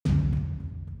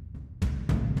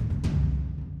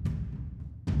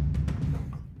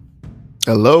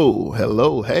Hello,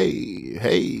 hello, hey,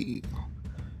 hey.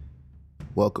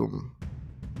 Welcome,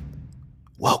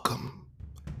 welcome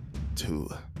to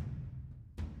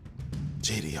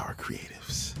JDR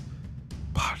Creatives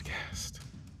podcast,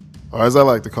 or as I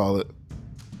like to call it,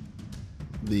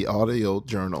 the audio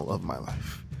journal of my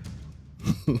life.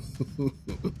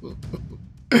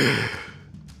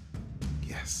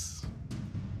 Yes.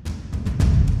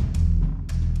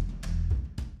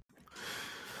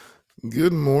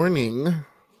 Good morning.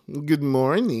 Good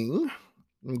morning.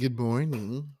 Good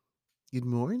morning. Good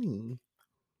morning.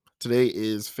 Today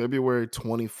is February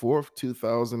 24th,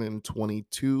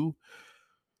 2022.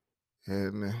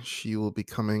 And she will be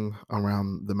coming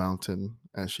around the mountain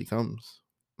as she comes.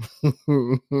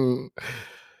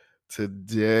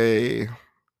 Today,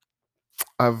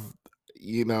 I've,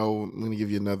 I'm going to give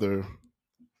you another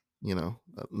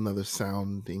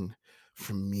sounding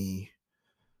from me.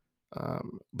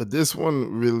 But this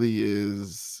one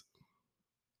is,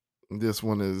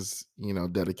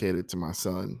 dedicated to my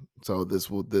son. So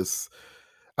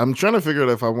I'm trying to figure out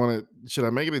if should I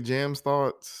make it a Jam's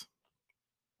Thoughts?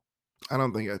 I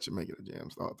don't think I should make it a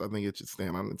Jam's Thoughts. I think it should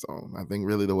stand on its own. I think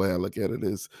really the way I look at it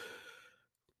is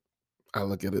I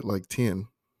look at it like 10.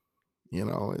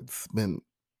 It's been,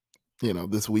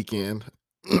 this weekend,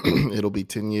 it'll be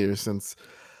 10 years since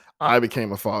I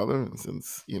became a father and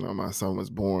since, my son was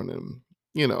born. And,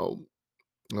 you know,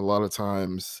 a lot of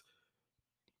times,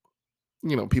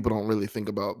 people don't really think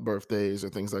about birthdays or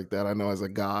things like that. I know as a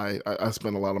guy, I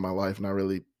spent a lot of my life not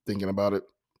really thinking about it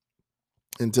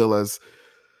until, as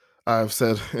I've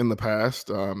said in the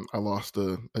past, I lost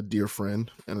a dear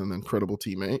friend and an incredible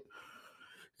teammate.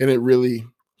 And it really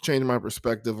changed my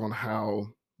perspective on how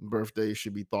birthdays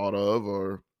should be thought of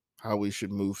or how we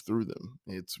should move through them.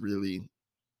 It's really,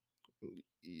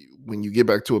 when you get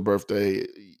back to a birthday,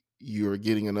 you're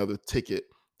getting another ticket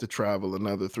to travel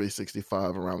another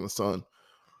 365 around the sun,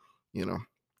 you know,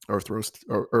 Earth's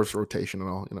rotation and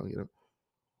all,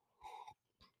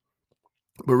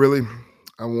 But really,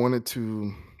 I wanted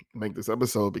to make this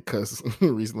episode because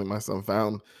recently my son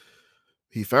found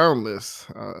this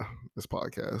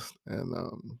podcast, and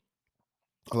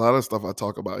a lot of stuff I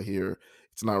talk about here,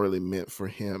 it's not really meant for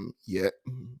him yet.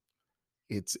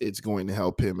 It's going to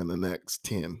help him in the next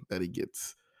 10 that he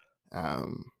gets,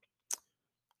 um,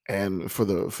 and for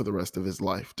the rest of his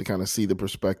life, to kind of see the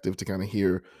perspective, to kind of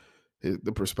hear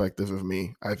the perspective of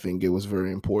me. I think it was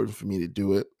very important for me to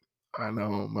do it. I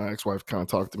know my ex-wife kind of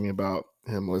talked to me about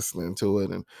him listening to it,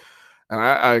 and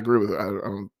I agree with her. I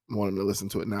don't want him to listen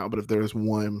to it now, but if there's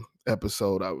one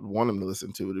episode I would want him to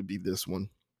listen to, it would be this one.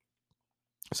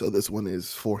 So this one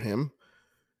is for him,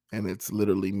 and it's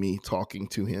literally me talking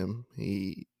to him.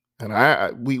 He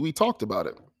and we talked about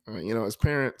it. As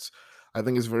parents, I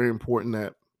think it's very important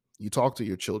that you talk to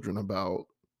your children about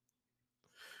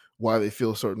why they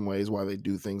feel certain ways, why they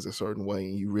do things a certain way,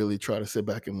 and you really try to sit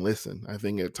back and listen. I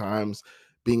think at times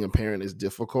being a parent is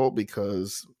difficult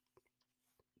because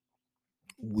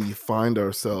we find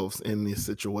ourselves in this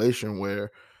situation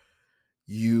where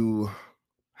you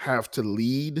have to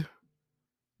lead,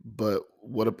 but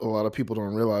what a lot of people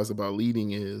don't realize about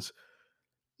leading is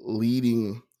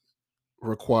leading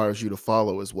requires you to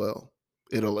follow as well.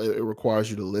 It requires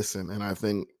you to listen, and I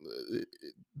think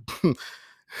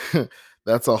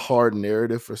that's a hard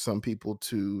narrative for some people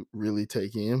to really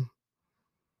take in.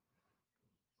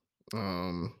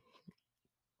 Um,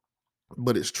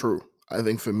 but it's true. I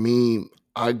think for me,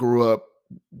 I grew up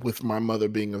with my mother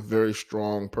being a very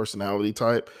strong personality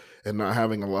type and not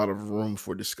having a lot of room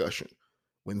for discussion.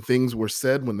 When things were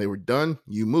said, when they were done,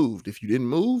 you moved. If you didn't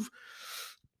move,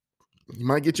 you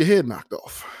might get your head knocked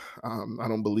off. I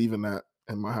don't believe in that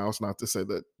in my house. Not to say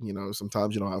that,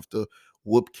 sometimes you don't have to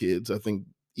whoop kids. I think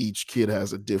each kid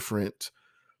has a different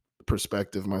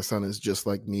perspective. My son is just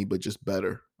like me, but just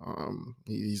better.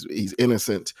 He's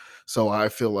innocent, so I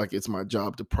feel like it's my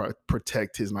job to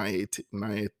protect his naivety.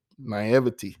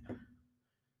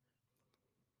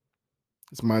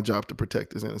 It's my job to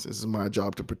protect his innocence. It's my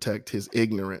job to protect his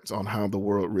ignorance on how the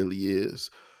world really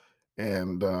is.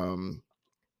 And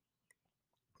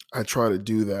I try to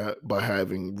do that by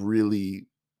having really,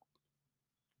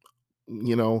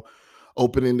 you know,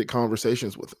 open-ended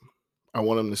conversations with him. I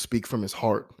want him to speak from his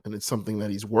heart, and it's something that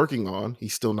he's working on.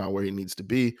 He's still not where he needs to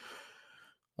be.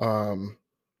 Um,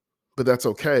 but that's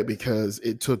okay because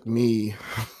it took me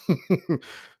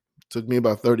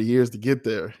about 30 years to get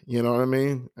there. You know what I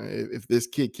mean? If this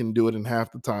kid can do it in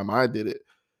half the time I did it,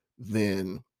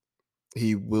 then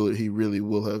he really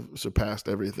will have surpassed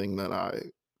everything that I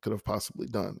could have possibly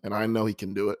done. And I know he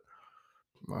can do it.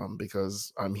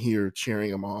 because I'm here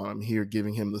cheering him on. I'm here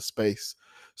giving him the space.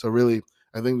 So really,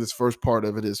 I think this first part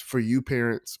of it is for you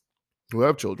parents who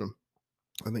have children.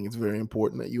 I think it's very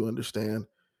important that you understand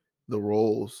the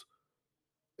roles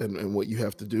and what you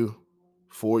have to do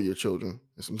for your children.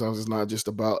 And sometimes it's not just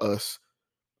about us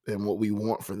and what we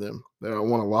want for them. I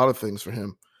want a lot of things for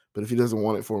him, but if he doesn't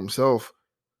want it for himself,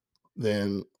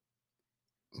 then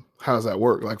how does that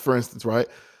work? Like for instance, right?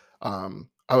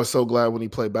 I was so glad when he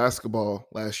played basketball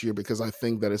last year because I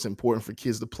think that it's important for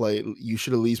kids to play. You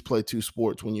should at least play two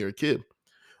sports when you're a kid.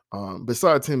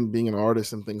 Besides him being an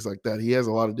artist and things like that, he has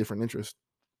a lot of different interests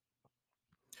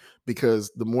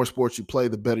because the more sports you play,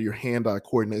 the better your hand-eye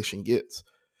coordination gets.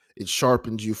 It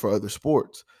sharpens you for other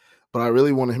sports. But I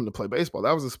really wanted him to play baseball.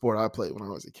 That was the sport I played when I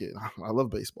was a kid. I love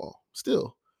baseball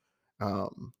still.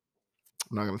 Um,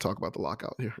 I'm not going to talk about the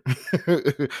lockout here.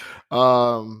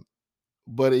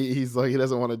 But he's like, he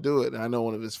doesn't want to do it. And I know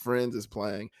one of his friends is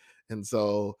playing. And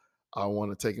so I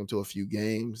want to take him to a few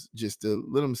games just to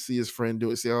let him see his friend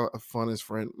do it, see how fun his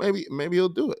friend, maybe he'll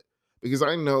do it because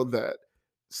I know that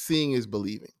seeing is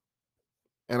believing.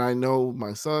 And I know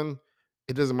my son,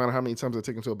 it doesn't matter how many times I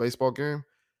take him to a baseball game.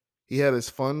 He had his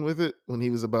fun with it when he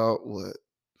was about what?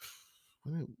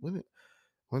 When it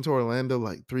went to Orlando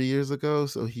like 3 years ago,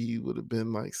 so he would have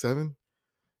been like 7.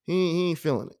 He ain't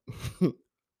feeling it,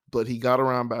 but he got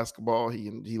around basketball.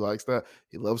 He likes that.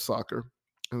 He loves soccer,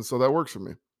 and so that works for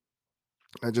me.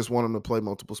 I just want him to play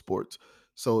multiple sports,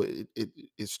 so it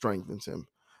strengthens him,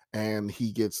 and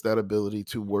he gets that ability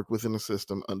to work within a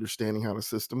system, understanding how the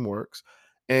system works,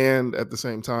 and at the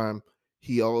same time,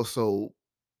 he also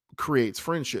creates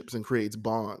friendships and creates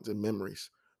bonds and memories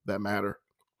that matter.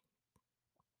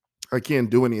 I can't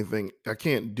do anything. I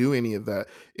can't do any of that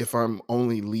if I'm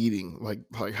only leading like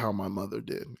how my mother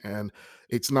did. And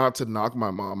it's not to knock my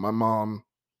mom. My mom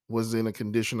was in a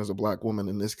condition as a black woman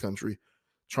in this country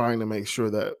trying to make sure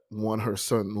that one her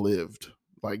son lived.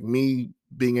 Like me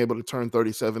being able to turn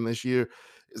 37 this year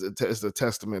is a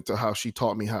testament to how she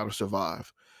taught me how to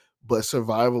survive. But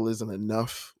survival isn't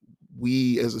enough.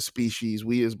 We as a species,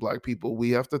 we as black people,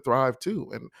 we have to thrive too.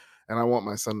 And I want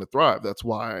my son to thrive. That's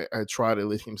why I try to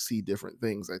let him see different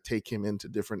things. I take him into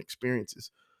different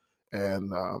experiences.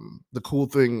 And the cool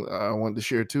thing I wanted to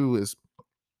share too is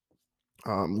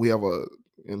we have a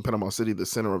in Panama City the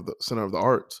center of the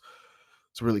arts.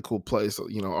 It's a really cool place,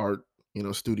 art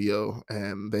studio,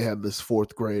 and they had this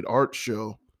fourth grade art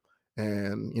show,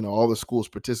 and all the schools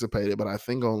participated, but I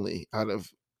think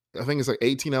it's like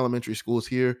 18 elementary schools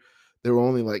here. There were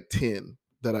only like 10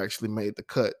 that actually made the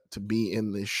cut to be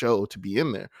in this show, to be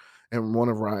in there. And one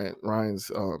of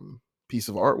Ryan's piece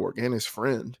of artwork and his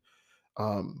friend,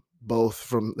 both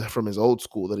from his old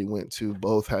school that he went to,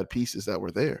 both had pieces that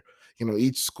were there.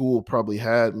 Each school probably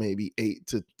had maybe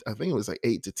I think it was like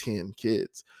 8 to 10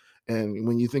 kids. And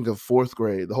when you think of fourth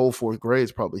grade, the whole fourth grade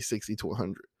is probably 60 to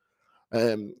 100.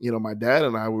 And my dad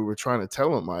and I, we were trying to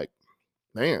tell him like,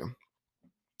 man,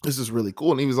 this is really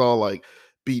cool. And he was all like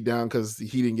beat down because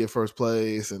he didn't get first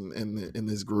place and in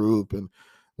this group and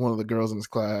one of the girls in his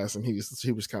class. And he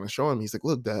was kind of showing me, he's like,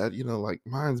 look, dad, like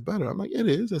mine's better. I'm like, it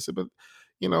is. I said, but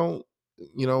you know,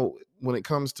 when it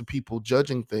comes to people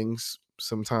judging things,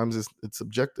 sometimes it's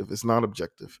subjective. It's not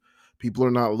objective. People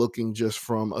are not looking just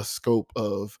from a scope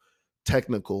of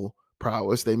technical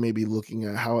prowess. They may be looking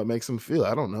at how it makes them feel.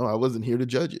 I don't know. I wasn't here to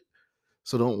judge it.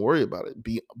 So don't worry about it.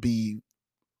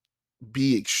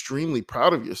 Be extremely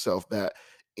proud of yourself that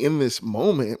in this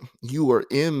moment you are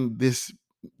in this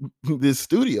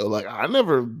studio. Like I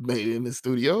never made it in the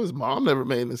studio. His mom never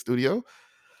made it in the studio.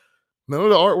 None of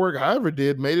the artwork I ever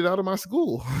did made it out of my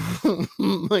school.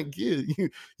 Like, yeah,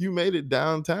 you made it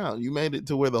downtown. You made it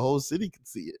to where the whole city could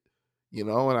see it. And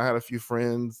I had a few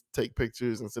friends take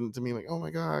pictures and send it to me, like, oh my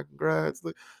God, congrats.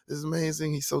 Look, this is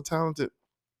amazing. He's so talented.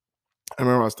 I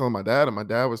remember I was telling my dad, and my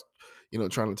dad was,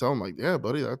 trying to tell him, like, yeah,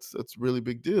 buddy, that's a really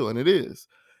big deal. And it is.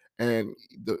 And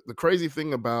the crazy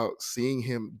thing about seeing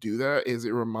him do that is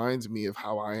it reminds me of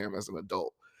how I am as an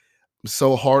adult. I'm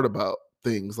so hard about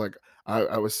things. Like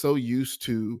I was so used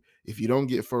to, if you don't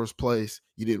get first place,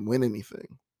 you didn't win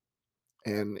anything.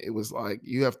 And it was like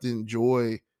you have to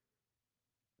enjoy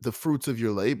the fruits of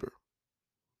your labor.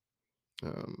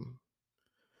 Um,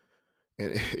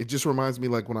 and it just reminds me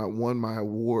like when I won my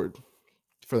award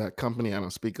for that company I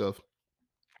don't speak of,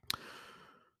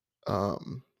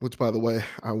 which by the way,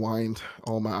 I wind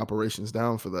all my operations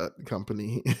down for that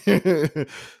company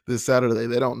this Saturday.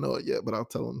 They don't know it yet, but I'll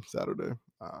tell them Saturday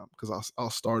because I'll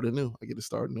start anew. I get to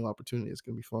start a new opportunity. It's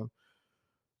gonna be fun.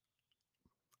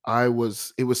 it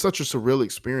was such a surreal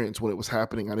experience when it was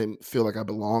happening. I didn't feel like I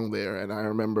belonged there. And I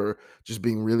remember just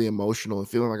being really emotional and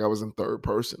feeling like I was in third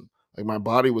person. Like my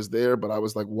body was there, but I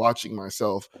was like watching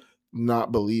myself,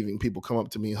 not believing people come up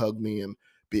to me, hug me, and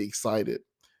be excited.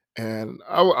 And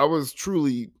I was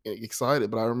truly excited,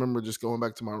 but I remember just going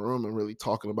back to my room and really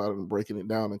talking about it and breaking it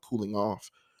down and cooling off.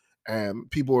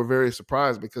 And people were very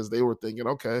surprised because they were thinking,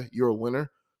 okay, you're a winner,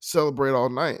 celebrate all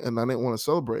night. And I didn't want to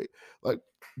celebrate. Like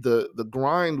the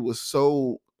grind was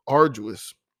so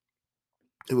arduous,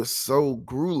 it was so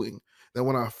grueling that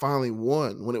when I finally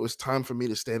won, when it was time for me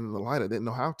to stand in the light, I didn't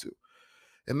know how to.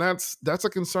 And that's a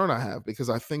concern I have because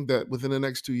I think that within the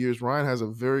next 2 years, Ryan has a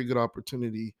very good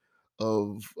opportunity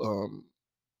of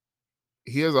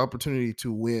he has opportunity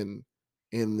to win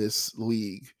in this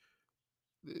league,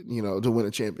 to win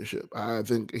a championship. I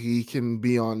think he can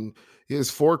be on he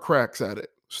has 4 cracks at it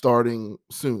starting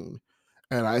soon.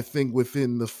 And I think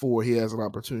within the 4, he has an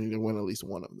opportunity to win at least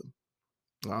one of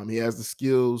them. He has the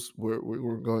skills.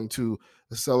 We're going to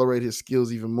accelerate his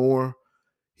skills even more.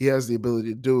 He has the ability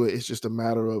to do it. It's just a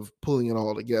matter of pulling it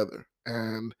all together.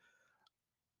 And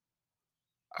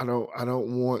I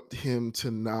don't want him to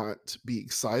not be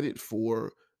excited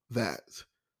for that.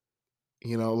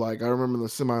 Like I remember in the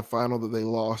semifinal that they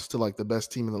lost to like the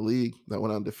best team in the league that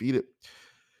went undefeated.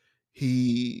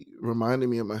 He reminded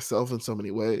me of myself in so many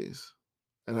ways.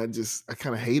 And I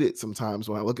kind of hate it sometimes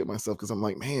when I look at myself because I'm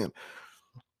like, man,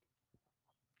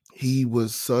 he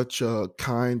was such a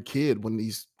kind kid when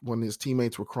his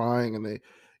teammates were crying and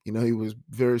he was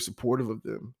very supportive of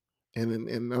them. And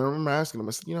I remember asking him,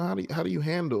 I said, how do you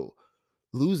handle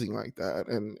losing like that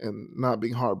and not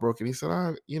being heartbroken? He said,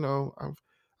 I've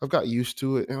got used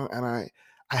to it. And I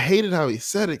hated how he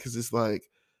said it because it's like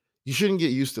you shouldn't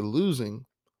get used to losing.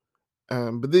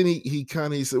 But then he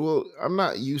said, well, I'm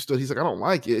not used to it. He's like, I don't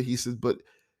like it. He said, but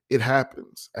it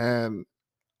happens and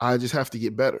I just have to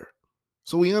get better.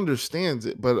 So he understands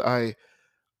it, but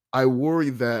I worry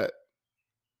that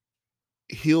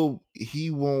he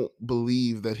won't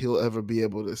believe that he'll ever be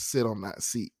able to sit on that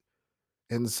seat.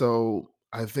 And so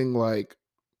I think like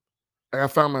I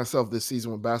found myself this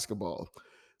season with basketball.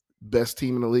 Best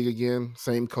team in the league again,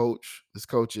 same coach. This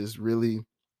coach is really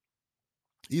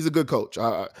he's a good coach.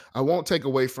 I won't take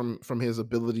away from his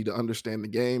ability to understand the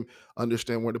game,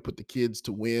 understand where to put the kids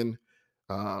to win.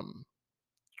 Um,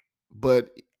 but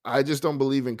I just don't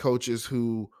believe in coaches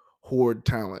who hoard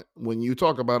talent. When you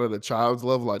talk about it at a child's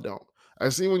level, I don't. I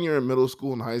see when you're in middle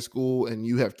school and high school and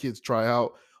you have kids try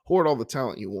out, hoard all the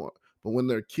talent you want. But when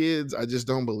they're kids, I just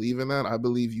don't believe in that. I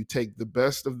believe you take the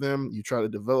best of them, you try to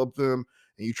develop them,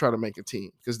 and you try to make a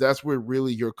team because that's where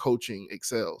really your coaching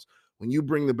excels. When you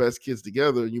bring the best kids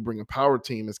together and you bring a power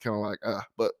team, it's kind of like,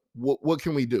 but what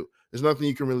can we do? There's nothing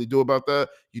you can really do about that.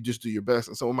 You just do your best.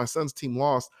 And so when my son's team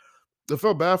lost, I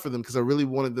felt bad for them because I really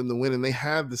wanted them to win, and they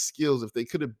had the skills. If they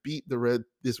could have beat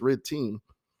this red team,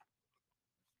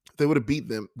 if they would have beat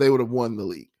them, they would have won the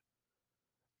league.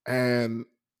 And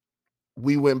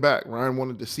we went back. Ryan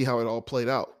wanted to see how it all played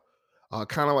out,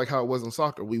 kind of like how it was in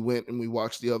soccer. We went and we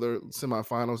watched the other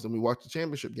semifinals, and we watched the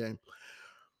championship game.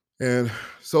 And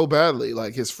so badly,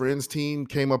 like his friend's team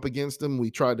came up against him.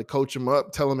 We tried to coach him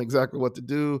up, tell him exactly what to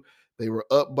do. They were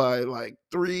up by like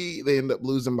 3. They ended up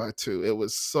losing by 2. It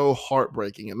was so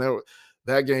heartbreaking. And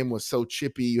that game was so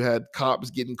chippy. You had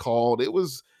cops getting called. It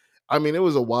was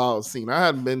a wild scene. I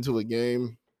hadn't been to a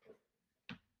game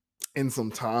in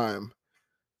some time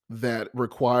that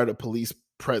required a police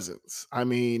presence. I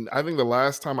think the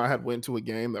last time I had went to a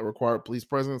game that required police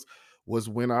presence was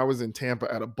when I was in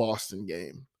Tampa at a Boston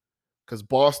game because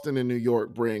Boston and New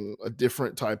York bring a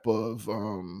different type of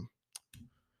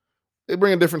they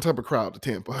bring a different type of crowd to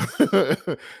Tampa,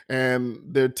 and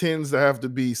there tends to have to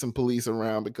be some police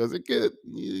around because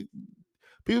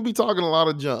people be talking a lot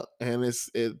of junk, and it's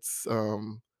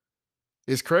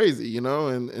crazy,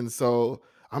 and so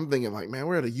I'm thinking like, man,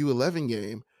 we're at a U11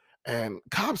 game, and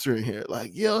cops are in here,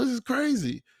 like, yo, this is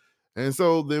crazy, and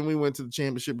so then we went to the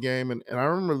championship game, and I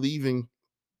remember leaving,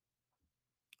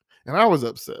 and I was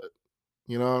upset.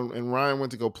 And Ryan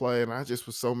went to go play, and I just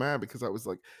was so mad because I was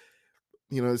like,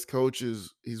 his coach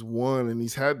he's won and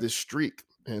he's had this streak,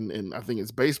 and I think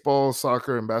it's baseball,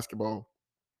 soccer, and basketball.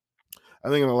 I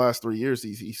think in the last 3 years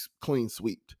he's clean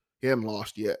sweeped. He hadn't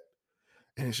lost yet,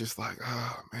 and it's just like,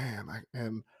 oh man.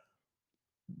 And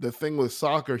the thing with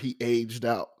soccer, he aged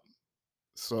out,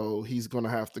 so he's gonna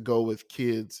have to go with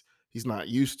kids he's not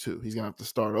used to. He's gonna have to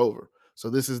start over. So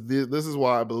this is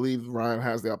why I believe Ryan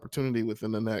has the opportunity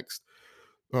within the next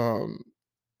um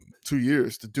 2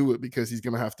 years to do it because he's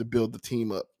going to have to build the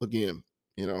team up again,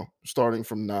 starting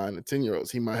from 9 to 10 year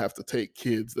olds. He might have to take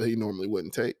kids that he normally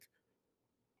wouldn't take.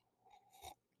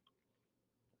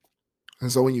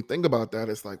 And so when you think about that,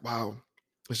 it's like, wow,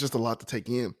 it's just a lot to take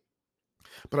in.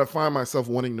 But I find myself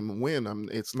wanting to win.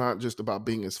 It's not just about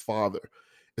being his father.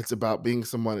 It's about being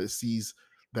someone that sees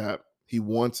that he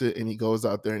wants it and he goes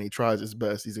out there and he tries his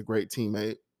best. He's a great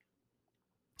teammate.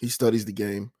 He studies the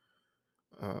game.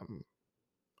 Um,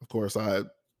 of course, I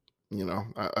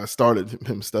started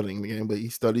him studying the game, but he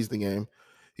studies the game.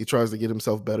 He tries to get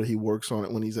himself better. He works on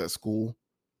it when he's at school.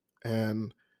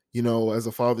 And, as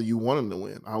a father, you want him to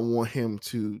win. I want him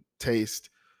to taste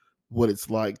what it's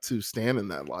like to stand in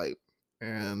that light.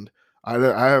 And I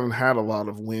haven't had a lot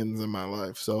of wins in my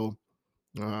life. So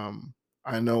um,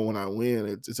 I know when I win,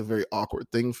 it's a very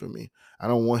awkward thing for me. I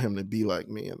don't want him to be like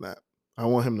me in that. I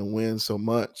want him to win so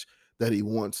much that he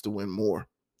wants to win more,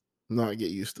 not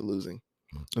get used to losing.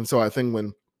 And so I think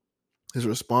when his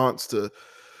response to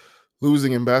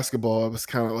losing in basketball, it was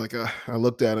kind of like I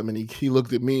looked at him and he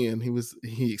looked at me and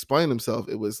he explained himself.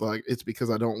 It was like, it's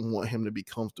because I don't want him to be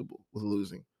comfortable with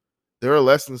losing. There are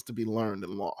lessons to be learned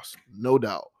and lost, no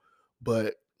doubt.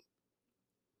 But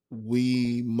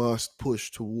we must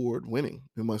push toward winning.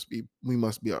 We must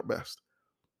be our best.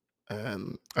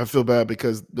 And I feel bad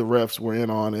because the refs were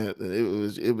in on it.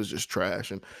 And it was just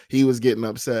trash. And he was getting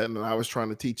upset. And I was trying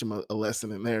to teach him a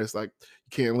lesson in there. It's like you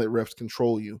can't let refs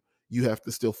control you. You have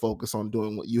to still focus on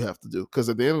doing what you have to do. Because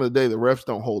at the end of the day, the refs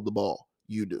don't hold the ball.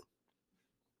 You do.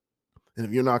 And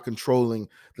if you're not controlling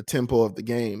the tempo of the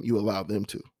game, you allow them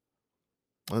to.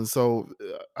 And so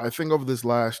I think over this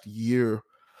last year,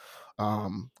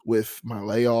 with my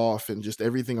layoff and just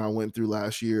everything I went through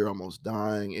last year, almost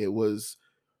dying, I was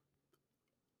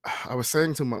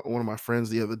saying to one of my friends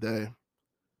the other day,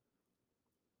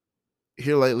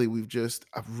 here lately,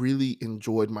 I've really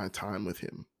enjoyed my time with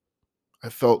him. I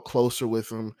felt closer with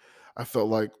him. I felt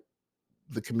like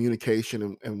the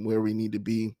communication and where we need to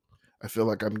be. I feel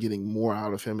like I'm getting more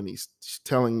out of him, and he's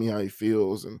telling me how he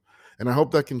feels, and I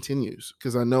hope that continues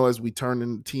because I know as we turn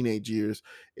into teenage years,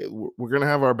 we're gonna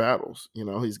have our battles.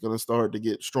 He's gonna start to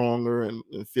get stronger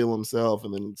and feel himself,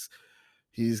 and then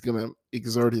he's gonna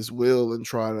exert his will and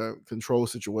try to control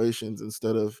situations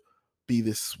instead of be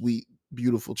this sweet,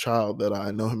 beautiful child that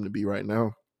I know him to be right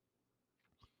now.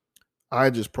 I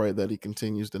just pray that he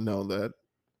continues to know that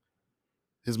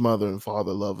his mother and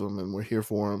father love him and we're here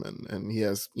for him, and he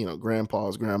has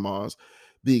grandpas, grandmas,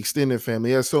 the extended family.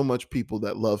 He has so much people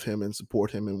that love him and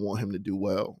support him and want him to do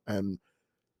well, and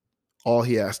all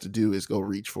he has to do is go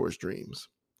reach for his dreams,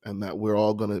 and that we're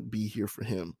all going to be here for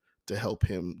him to help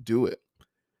him do it.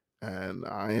 And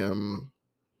I'm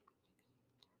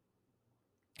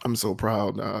so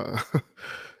proud.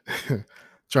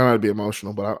 Try not to be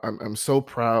emotional, but I'm so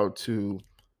proud to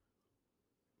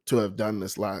have done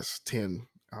this last 10.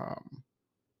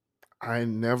 I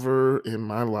never in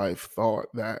my life thought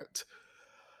that,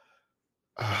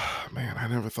 man, I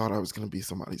never thought I was going to be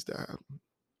somebody's dad.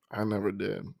 I never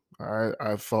did.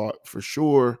 I thought for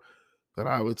sure that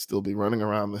I would still be running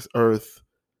around this earth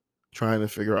trying to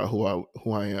figure out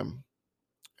who I am.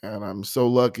 And I'm so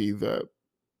lucky that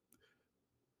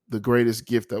the greatest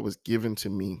gift that was given to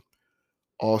me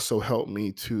also helped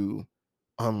me to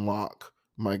unlock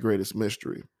my greatest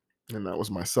mystery, and that was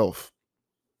myself,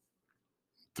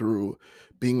 through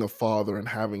being a father and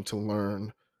having to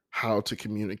learn how to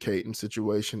communicate in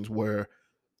situations where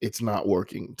it's not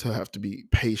working, to have to be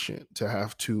patient, to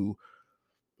have to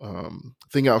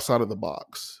think outside of the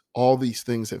box. All these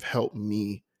things have helped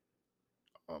me.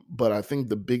 But I think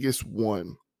the biggest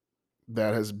one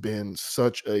that has been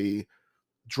such a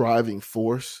driving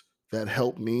force that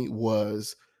helped me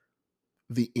was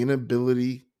the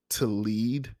inability to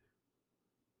lead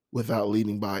without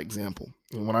leading by example.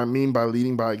 And what I mean by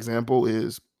leading by example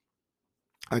is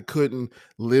I couldn't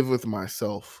live with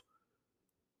myself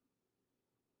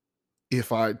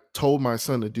if I told my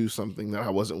son to do something that I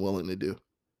wasn't willing to do.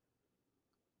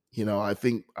 I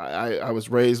think I was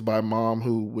raised by a mom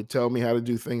who would tell me how to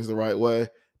do things the right way,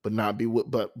 but not be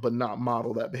but not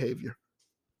model that behavior.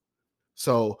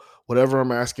 So whatever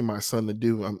I'm asking my son to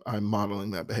do, I'm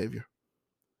modeling that behavior.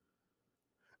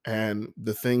 And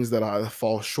the things that I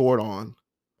fall short on,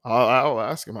 I'll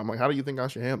ask him. I'm like, how do you think I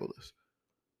should handle this?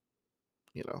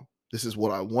 This is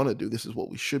what I want to do. This is what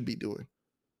we should be doing.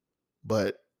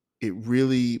 But it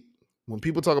really, when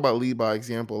people talk about lead by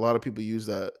example, a lot of people use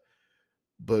that.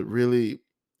 But really,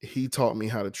 he taught me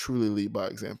how to truly lead by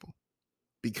example.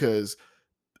 Because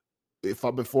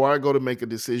before I go to make a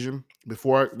decision,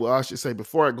 I should say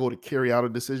before I go to carry out a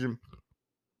decision,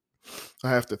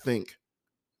 I have to think,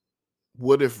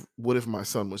 what if my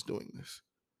son was doing this?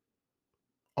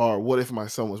 Or what if my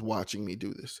son was watching me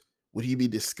do this? Would he be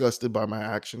disgusted by my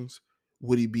actions?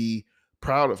 Would he be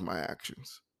proud of my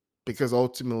actions? Because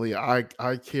ultimately I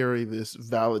carry this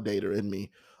validator in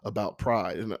me about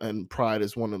pride, and pride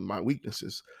is one of my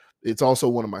weaknesses. It's also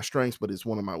one of my strengths, but it's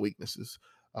one of my weaknesses.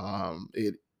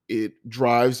 It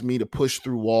drives me to push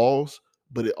through walls,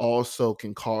 but it also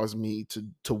can cause me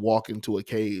to walk into a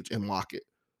cage and lock it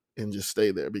and just stay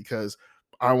there because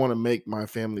I want to make my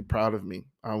family proud of me.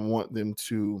 I want them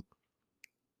to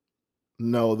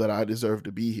know that I deserve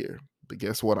to be here. But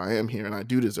guess what? I am here and I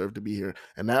do deserve to be here.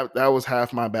 And that was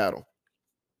half my battle.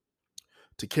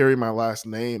 To carry my last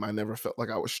name, I never felt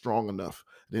like I was strong enough.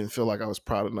 I didn't feel like I was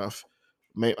proud enough.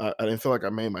 I didn't feel like I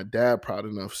made my dad proud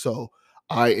enough. So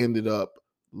I ended up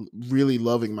really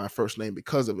loving my first name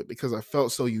because of it, because I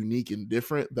felt so unique and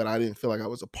different that I didn't feel like I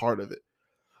was a part of it.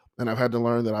 And I've had to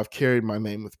learn that I've carried my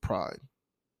name with pride,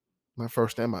 my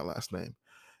first and my last name.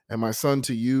 And my son,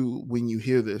 to you, when you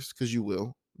hear this, because you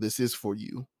will, this is for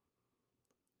you.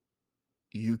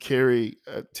 You carry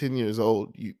at 10 years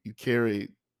old, you carry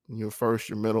your first,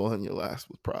 your middle, and your last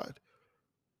with pride.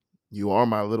 You are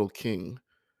my little king,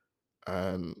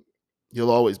 and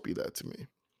you'll always be that to me.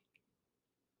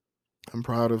 I'm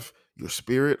proud of your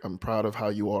spirit. I'm proud of how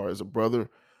you are as a brother.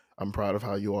 I'm proud of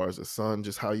how you are as a son,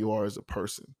 just how you are as a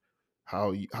person,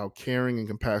 how caring and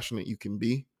compassionate you can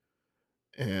be,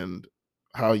 and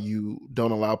how you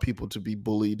don't allow people to be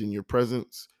bullied in your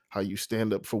presence, how you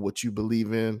stand up for what you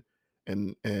believe in,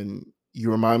 and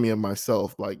you remind me of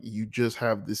myself. Like, you just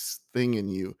have this thing in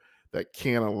you that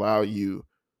can't allow you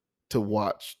to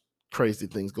watch crazy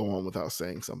things go on without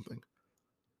saying something.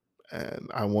 And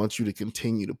I want you to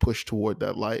continue to push toward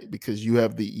that light because you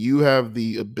have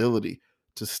the ability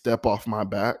to step off my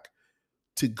back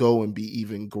to go and be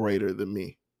even greater than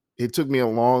me. It took me a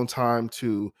long time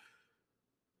to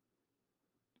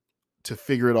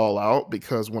figure it all out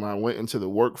because when I went into the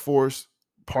workforce,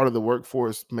 part of the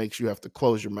workforce makes you have to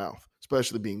close your mouth,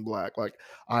 especially being black. Like,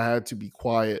 I had to be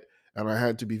quiet and I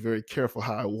had to be very careful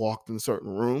how I walked in certain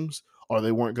rooms or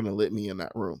they weren't going to let me in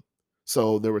that room.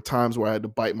 So there were times where I had to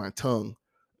bite my tongue.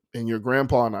 And your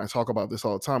grandpa and I talk about this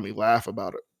all the time. We laugh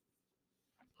about it.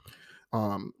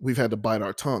 We've had to bite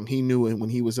our tongue. He knew it when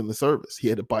he was in the service. He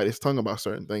had to bite his tongue about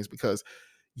certain things because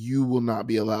you will not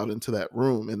be allowed into that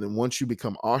room. And then once you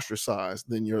become ostracized,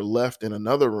 then you're left in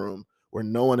another room where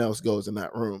no one else goes in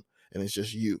that room and it's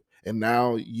just you. And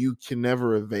now you can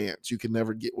never advance. You can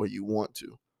never get where you want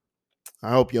to.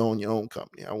 I hope you own your own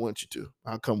company. I want you to.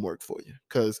 I'll come work for you.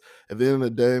 Because at the end of the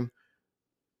day,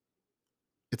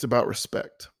 it's about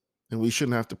respect. And we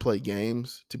shouldn't have to play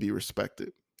games to be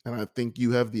respected. And I think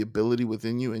you have the ability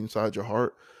within you inside your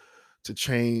heart to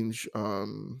change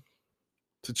the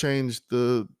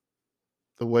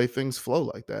way things flow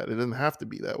like that. It doesn't have to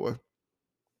be that way.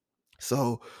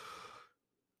 So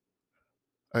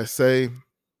I say,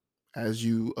 as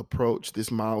you approach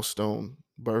this milestone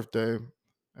birthday,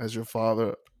 as your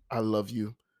father, I love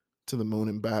you to the moon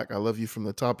and back. I love you from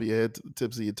the top of your head to the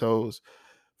tips of your toes.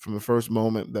 From the first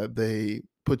moment that they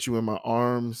put you in my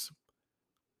arms,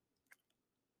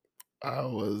 I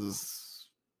was,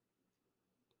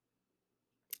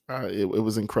 it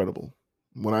was incredible.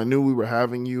 When I knew we were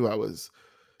having you, I was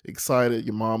excited.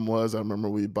 Your mom was. I remember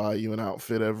we'd buy you an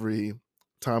outfit every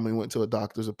time we went to a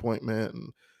doctor's appointment,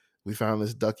 and we found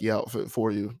this ducky outfit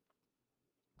for you,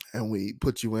 and we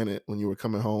put you in it when you were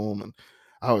coming home. And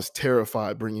I was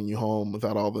terrified bringing you home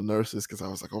without all the nurses because I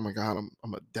was like, "Oh my god,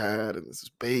 I'm a dad, and this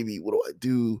is baby. What do I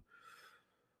do?"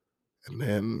 And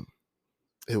then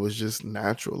it was just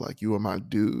natural, like you were my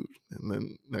dude. And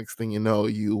then next thing you know,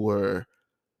 you were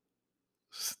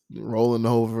rolling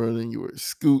over, and then you were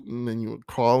scooting, and you were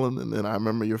crawling, and then I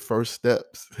remember your first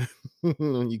steps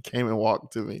when you came and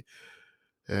walked to me,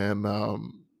 and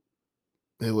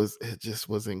it just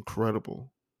was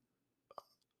incredible.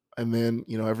 And then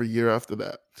every year after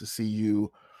that, to see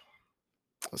you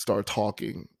start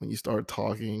talking, when you started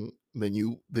talking, then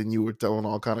you were telling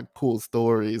all kind of cool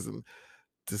stories, and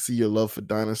to see your love for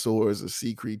dinosaurs or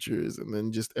sea creatures, and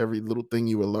then just every little thing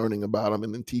you were learning about them,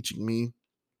 and then teaching me.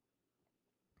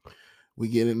 We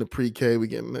get into pre-K, we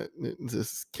get into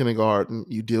this kindergarten,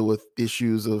 you deal with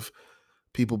issues of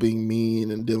people being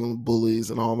mean and dealing with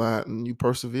bullies and all that, and you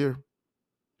persevere.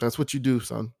 That's what you do,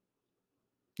 son.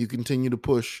 You continue to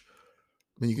push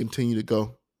and you continue to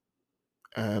go.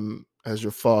 And as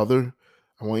your father,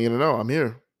 I want you to know I'm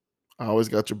here. I always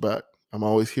got your back. I'm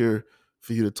always here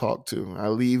for you to talk to. I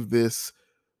leave this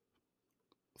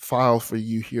file for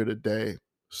you here today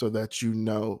so that you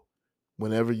know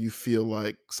whenever you feel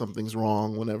like something's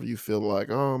wrong, whenever you feel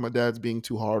like, oh, my dad's being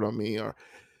too hard on me, or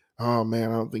oh man,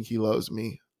 I don't think he loves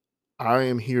me. I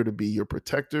am here to be your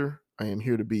protector. I am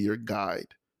here to be your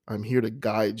guide. I'm here to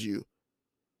guide you,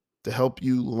 to help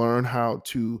you learn how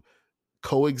to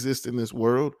coexist in this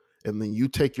world. And then you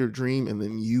take your dream and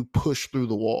then you push through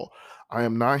the wall. I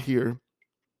am not here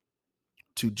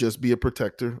to just be a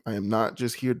protector. I am not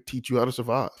just here to teach you how to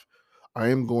survive. I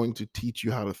am going to teach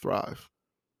you how to thrive.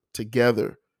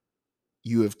 Together,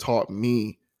 you have taught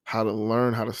me how to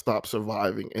learn how to stop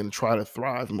surviving and try to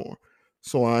thrive more.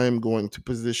 So I am going to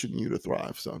position you to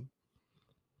thrive, son.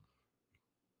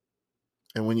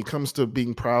 And when it comes to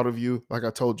being proud of you, like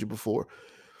I told you before,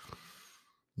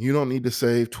 you don't need to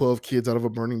save 12 kids out of a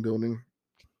burning building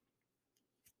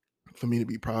for me to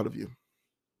be proud of you.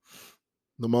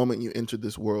 The moment you entered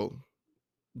this world,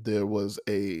 there was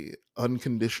a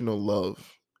unconditional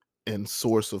love and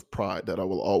source of pride that I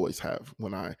will always have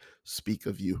when I speak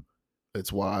of you.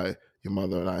 It's why your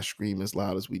mother and I scream as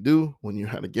loud as we do when you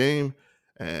had a game,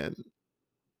 and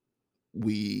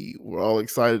we were all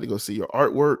excited to go see your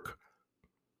artwork.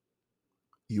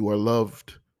 You are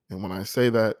loved. And when I say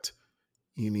that,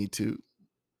 you need to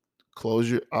close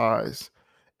your eyes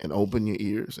and open your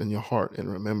ears and your heart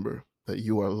and remember that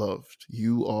you are loved.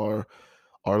 You are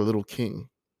our little king.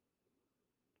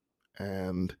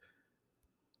 And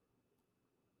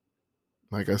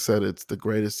like I said, it's the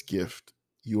greatest gift.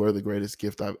 You are the greatest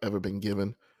gift I've ever been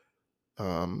given.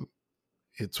 Um,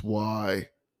 it's why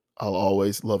I'll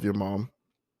always love your mom.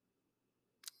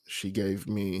 She gave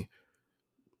me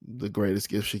the greatest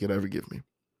gift she could ever give me.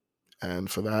 And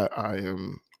for that, I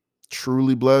am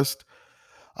truly blessed.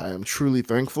 I am truly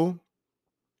thankful.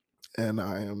 And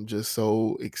I am just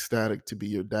so ecstatic to be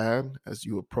your dad as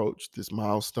you approach this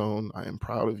milestone. I am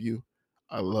proud of you.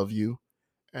 I love you.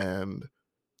 And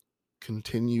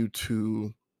continue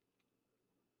to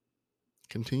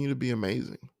be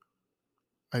amazing.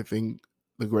 I think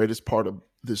the greatest part of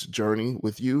this journey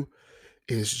with you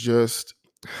is just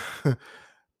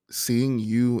seeing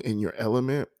you in your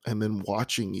element and then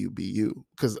watching you be you.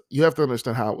 Because you have to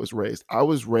understand how I was raised. I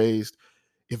was raised,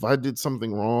 if I did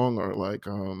something wrong, or like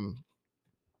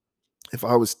if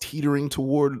I was teetering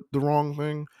toward the wrong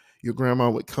thing, your grandma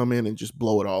would come in and just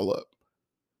blow it all up,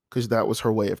 because that was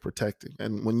her way of protecting.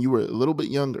 And when you were a little bit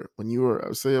younger, when you were, I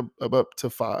would say, up to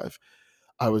 5,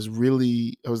 I was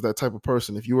that type of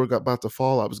person. If you were about to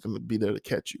fall, I was going to be there to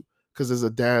catch you. Because as a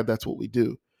dad, that's what we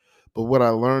do. But what I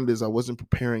learned is I wasn't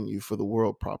preparing you for the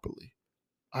world properly.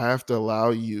 I have to allow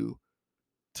you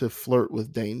to flirt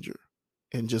with danger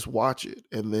and just watch it.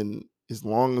 And then as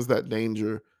long as that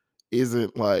danger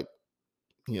isn't like,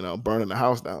 burning the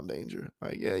house down danger,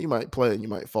 like, yeah, you might play and you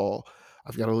might fall.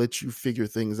 I've got to let you figure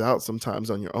things out sometimes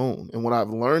on your own. And what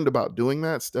I've learned about doing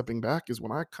that, stepping back, is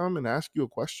when I come and ask you a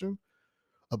question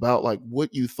about like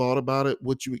what you thought about it,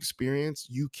 what you experienced,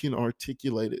 you can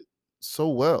articulate it so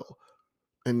well.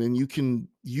 And then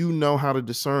you know how to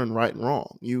discern right and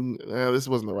wrong. This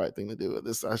wasn't the right thing to do.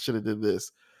 This, I should have did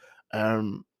this.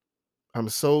 Um, I'm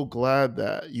so glad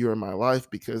that you're in my life,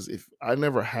 because if I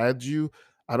never had you,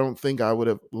 I don't think I would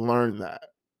have learned that.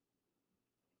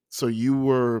 So you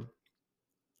were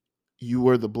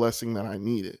the blessing that I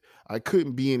needed. I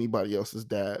couldn't be anybody else's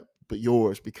dad but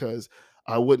yours, because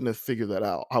I wouldn't have figured that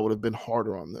out. I would have been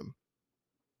harder on them.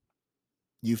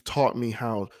 You've taught me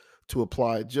how to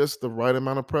apply just the right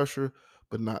amount of pressure,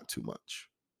 but not too much.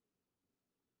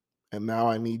 And now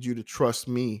I need you to trust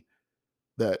me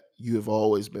that you have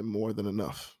always been more than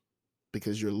enough,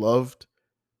 because you're loved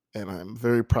and I'm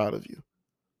very proud of you.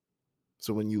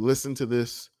 So when you listen to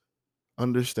this,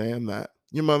 understand that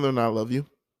your mother and I love you,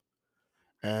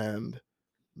 and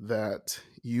that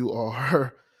you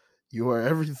are you are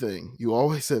everything. You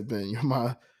always have been.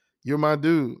 You're my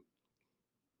dude.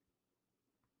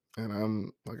 And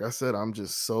I'm, like I said, I'm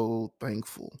just so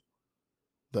thankful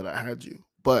that I had you.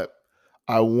 But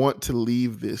I want to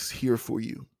leave this here for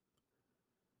you.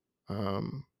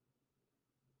 Um,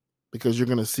 because you're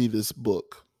gonna see this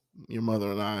book. Your mother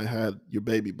and I had your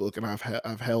baby book, and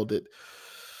I've held it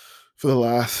for the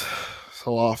last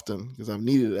so often because I've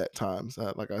needed it at times.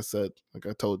 Like I said, like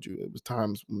I told you, it was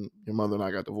times when your mother and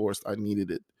I got divorced. I needed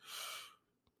it.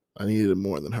 I needed it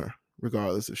more than her,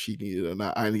 regardless if she needed it or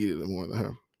not. I needed it more than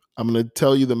her. I'm gonna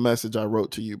tell you the message I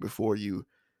wrote to you before you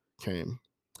came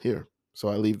here. So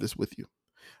I leave this with you.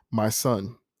 My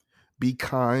son, be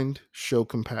kind, show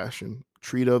compassion,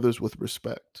 treat others with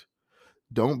respect.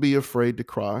 Don't be afraid to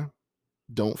cry.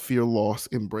 Don't fear loss,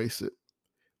 embrace it.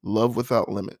 Love without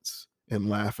limits and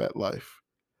laugh at life.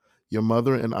 Your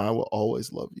mother and I will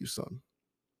always love you, son.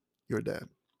 Your dad.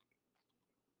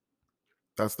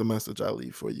 That's the message I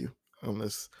leave for you on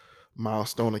this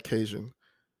milestone occasion.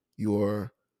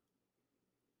 Your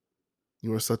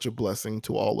You are such a blessing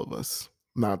to all of us,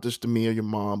 not just to me or your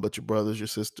mom, but your brothers, your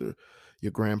sister,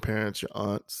 your grandparents, your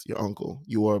aunts, your uncle.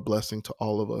 You are a blessing to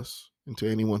all of us and to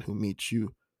anyone who meets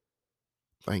you.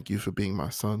 Thank you for being my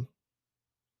son.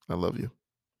 I love you.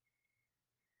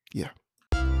 Yeah.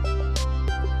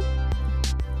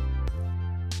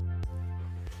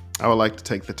 I would like to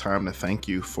take the time to thank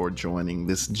you for joining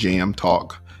this jam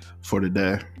talk for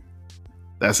today.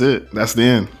 That's it. That's the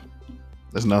end.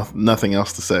 There's nothing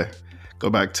else to say. Go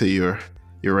back to your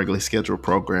regularly scheduled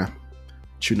program.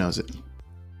 Chu knows it.